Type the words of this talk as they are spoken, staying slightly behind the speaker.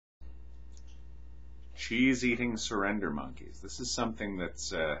Cheese-eating surrender monkeys. This is something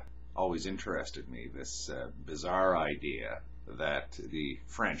that's always interested me, this bizarre idea that the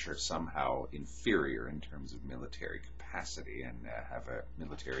French are somehow inferior in terms of military capacity and have a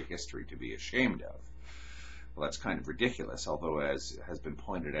military history to be ashamed of. Well, that's kind of ridiculous, although as has been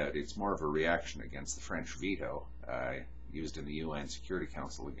pointed out, it's more of a reaction against the French veto used in the UN Security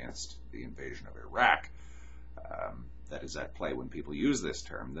Council against the invasion of Iraq. That is at play when people use this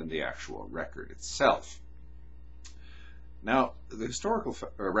term than the actual record itself. Now, the historical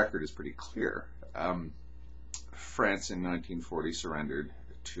record is pretty clear. France in 1940 surrendered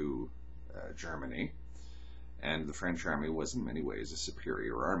to Germany, and the French army was in many ways a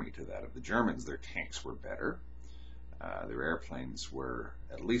superior army to that of the Germans. Their tanks were better, their airplanes were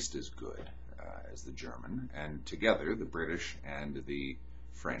at least as good as the German, and together the British and the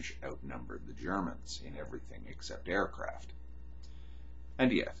French outnumbered the Germans in everything except aircraft.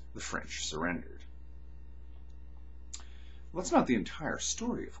 And yet, the French surrendered. Well, that's not the entire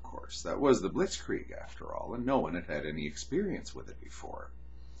story, of course. That was the Blitzkrieg, after all, and no one had had any experience with it before.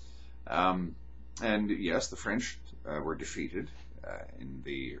 And yes, the French were defeated in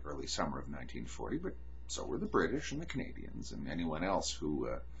the early summer of 1940, but so were the British and the Canadians and anyone else who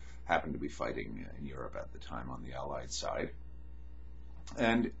happened to be fighting in Europe at the time on the Allied side.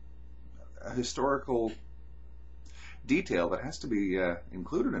 And a historical detail that has to be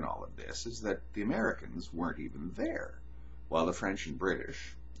included in all of this is that the Americans weren't even there. While the French and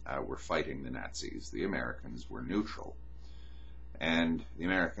British were fighting the Nazis, the Americans were neutral. And the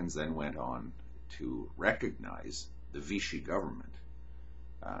Americans then went on to recognize the Vichy government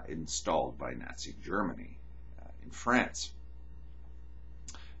installed by Nazi Germany in France.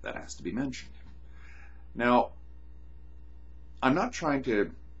 That has to be mentioned. Now, I'm not trying to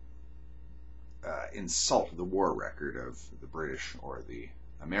insult the war record of the British or the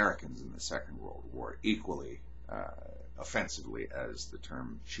Americans in the Second World War equally offensively as the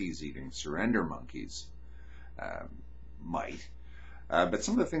term cheese-eating surrender monkeys might. But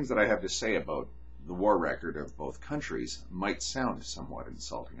some of the things that I have to say about the war record of both countries might sound somewhat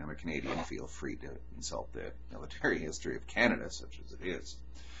insulting. I'm a Canadian, feel free to insult the military history of Canada, such as it is.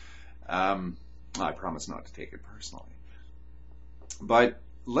 I promise not to take it personally. But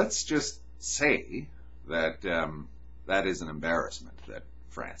let's just say that that is an embarrassment, that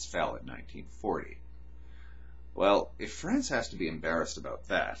France fell in 1940. Well, if France has to be embarrassed about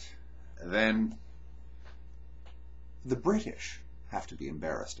that, then the British have to be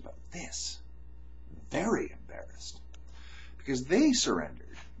embarrassed about this. Very embarrassed. Because they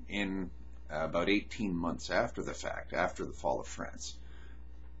surrendered in about 18 months after the fact, after the fall of France,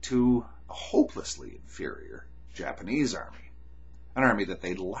 to a hopelessly inferior Japanese army. An army that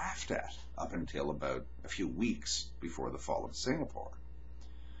they'd laughed at up until about a few weeks before the fall of Singapore.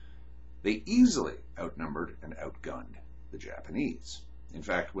 They easily outnumbered and outgunned the Japanese. In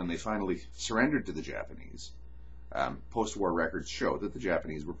fact, when they finally surrendered to the Japanese, post-war records show that the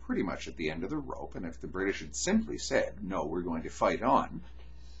Japanese were pretty much at the end of the rope, and if the British had simply said, no, we're going to fight on,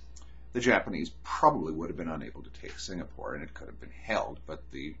 the Japanese probably would have been unable to take Singapore, and it could have been held, but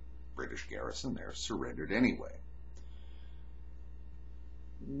the British garrison there surrendered anyway.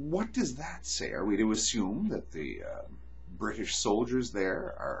 What does that say? Are we to assume that the British soldiers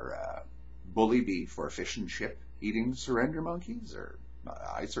there are bully beef or fish and chip eating surrender monkeys? Or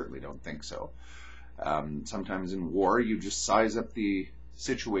I certainly don't think so. Sometimes in war you just size up the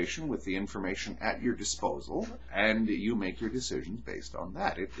situation with the information at your disposal and you make your decisions based on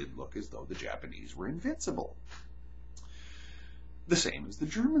that. It did look as though the Japanese were invincible. The same as the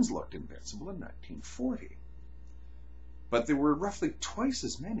Germans looked invincible in 1940. But there were roughly twice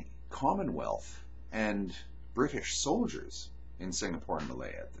as many Commonwealth and British soldiers in Singapore and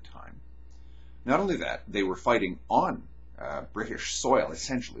Malaya at the time. Not only that, they were fighting on British soil,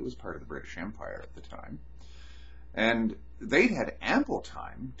 essentially. It was part of the British Empire at the time. And they'd had ample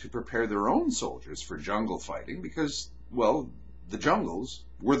time to prepare their own soldiers for jungle fighting because, well, the jungles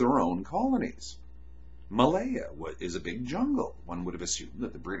were their own colonies. Malaya is a big jungle. One would have assumed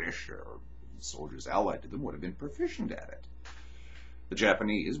that the British or soldiers allied to them would have been proficient at it. The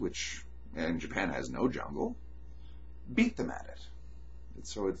Japanese, and Japan has no jungle, beat them at it.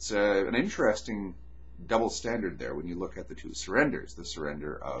 So it's an interesting double standard there when you look at the two surrenders, the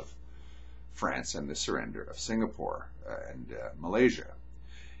surrender of France and the surrender of Singapore and Malaysia.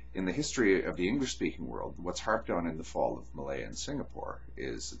 In the history of the English-speaking world, what's harped on in the fall of Malaya and Singapore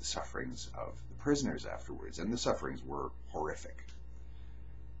is the sufferings of the prisoners afterwards, and the sufferings were horrific.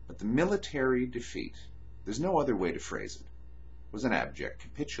 But the military defeat, there's no other way to phrase it, was an abject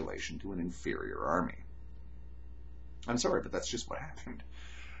capitulation to an inferior army. I'm sorry, but that's just what happened.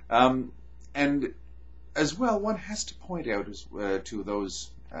 And as well, one has to point out to those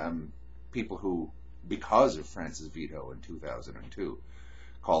people who, because of France's veto in 2002,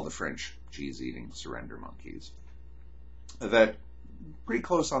 called the French cheese-eating surrender monkeys, that pretty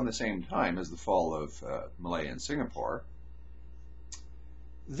close on the same time as the fall of Malaya and Singapore,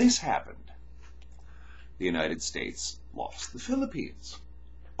 this happened. The United States lost the Philippines,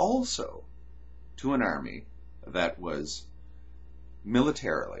 also to an army that was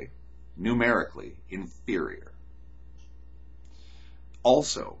militarily, numerically inferior,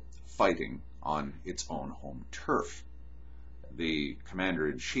 also fighting on its own home turf. The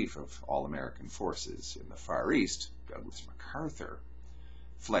commander-in-chief of all American forces in the Far East, Douglas MacArthur,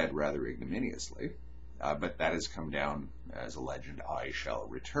 fled rather ignominiously, but that has come down as a legend, I shall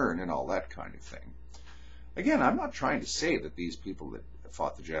return, and all that kind of thing. Again, I'm not trying to say that these people that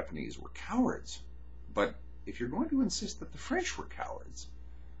fought the Japanese were cowards, but if you're going to insist that the French were cowards,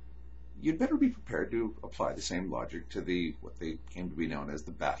 you'd better be prepared to apply the same logic to what they came to be known as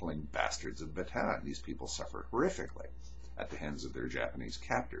the battling bastards of Bataan. These people suffered horrifically at the hands of their Japanese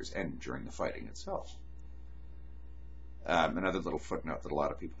captors and during the fighting itself. Another little footnote that a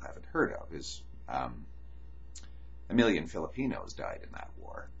lot of people haven't heard of is 1 million Filipinos died in that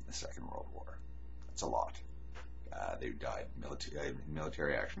war, the Second World War. That's a lot. They died in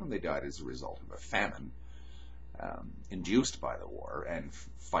military action, and they died as a result of a famine induced by the war and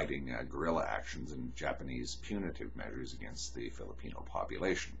fighting guerrilla actions and Japanese punitive measures against the Filipino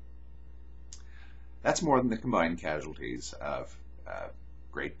population. That's more than the combined casualties of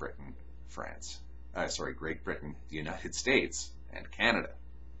Great Britain, the United States, and Canada.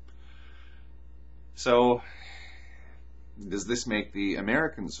 So, does this make the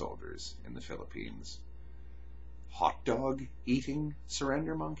American soldiers in the Philippines hot dog eating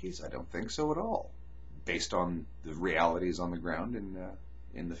surrender monkeys? I don't think so at all. Based on the realities on the ground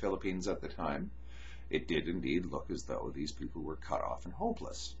in the Philippines at the time, it did indeed look as though these people were cut off and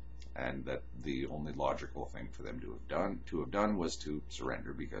hopeless, and that the only logical thing for them to have done was to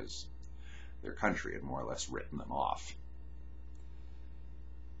surrender because their country had more or less written them off.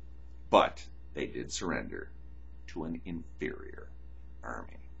 But they did surrender to an inferior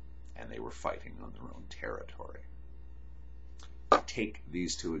army, and they were fighting on their own territory. Take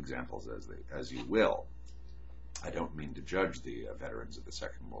these two examples as you will. I don't mean to judge the veterans of the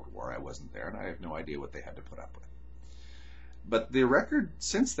Second World War. I wasn't there, and I have no idea what they had to put up with. But the record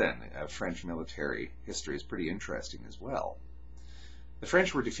since then of French military history is pretty interesting as well. The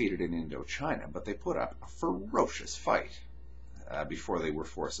French were defeated in Indochina, but they put up a ferocious fight before they were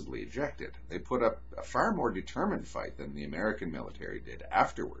forcibly ejected. They put up a far more determined fight than the American military did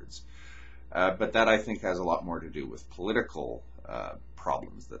afterwards. But that, I think, has a lot more to do with political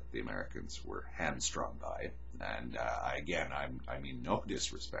problems that the Americans were hamstrung by. And I mean no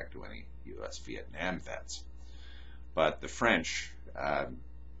disrespect to any U.S. Vietnam vets. But the French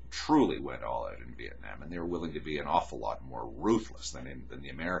truly went all out in Vietnam, and they were willing to be an awful lot more ruthless than the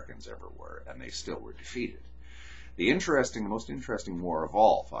Americans ever were, and they still were defeated. The most interesting war of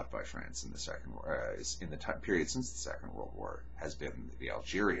all fought by France in the period since the Second World War has been the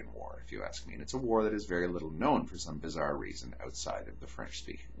Algerian War, if you ask me. And it's a war that is very little known for some bizarre reason outside of the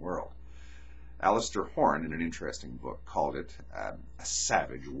French-speaking world. Alistair Horne, in an interesting book, called it a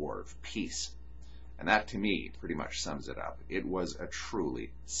savage war of peace. And that, to me, pretty much sums it up. It was a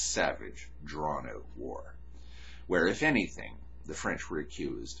truly savage, drawn-out war, where, if anything, the French were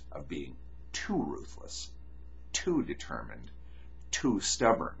accused of being too ruthless, too determined, too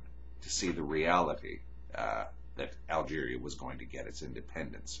stubborn to see the reality that Algeria was going to get its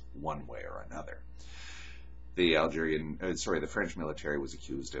independence one way or another. The French military was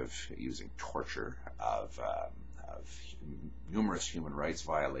accused of using torture, of numerous human rights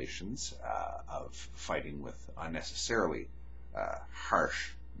violations, of fighting with unnecessarily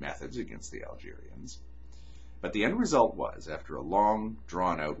harsh methods against the Algerians. But the end result was, after a long,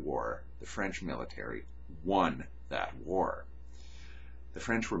 drawn-out war, the French military won that war. The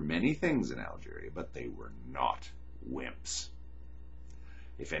French were many things in Algeria, but they were not wimps.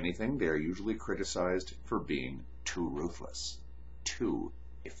 If anything, they are usually criticized for being too ruthless, too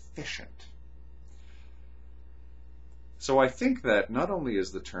efficient. So I think that not only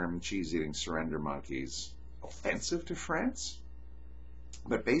is the term cheese-eating surrender monkeys offensive to France,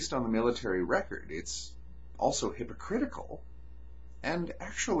 but based on the military record, it's also hypocritical and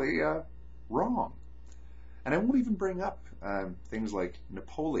actually wrong. And I won't even bring up things like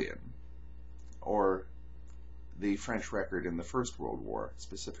Napoleon or the French record in the First World War,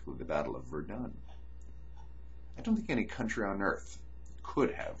 specifically the Battle of Verdun. I don't think any country on earth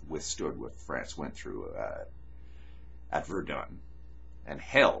could have withstood what France went through at Verdun and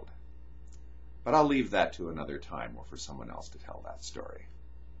held But I'll leave that to another time or for someone else to tell that story.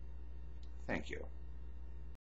 Thank you.